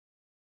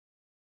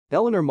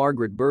Eleanor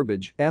Margaret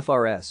Burbidge,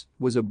 FRS,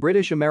 was a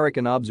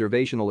British-American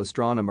observational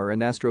astronomer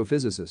and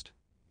astrophysicist.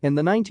 In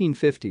the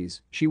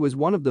 1950s, she was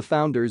one of the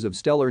founders of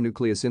stellar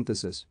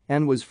nucleosynthesis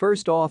and was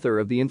first author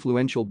of the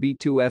influential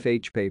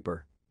B2FH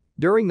paper.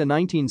 During the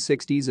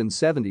 1960s and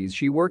 70s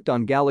she worked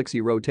on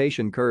galaxy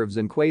rotation curves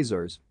and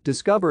quasars,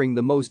 discovering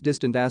the most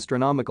distant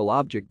astronomical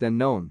object then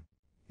known.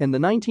 In the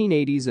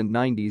 1980s and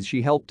 90s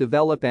she helped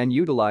develop and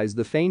utilize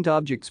the Faint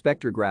Object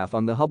Spectrograph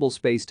on the Hubble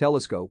Space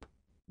Telescope.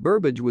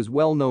 Burbidge was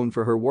well known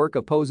for her work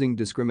opposing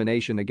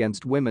discrimination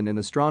against women in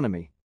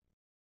astronomy.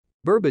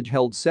 Burbidge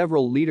held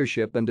several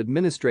leadership and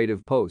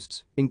administrative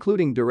posts,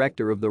 including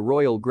director of the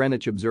Royal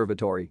Greenwich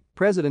Observatory,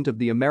 president of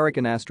the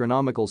American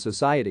Astronomical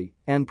Society,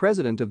 and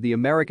president of the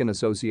American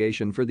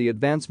Association for the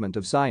Advancement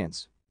of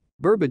Science.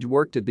 Burbidge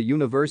worked at the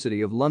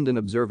University of London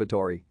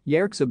Observatory,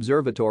 Yerkes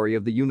Observatory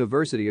of the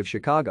University of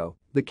Chicago,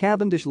 the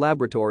Cavendish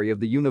Laboratory of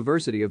the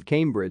University of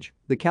Cambridge,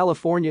 the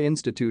California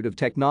Institute of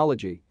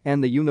Technology,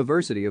 and the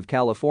University of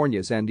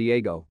California, San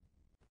Diego.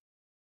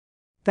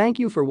 Thank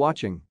you for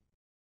watching.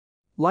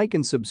 Like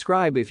and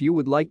subscribe if you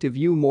would like to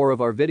view more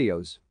of our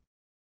videos.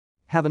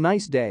 Have a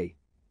nice day.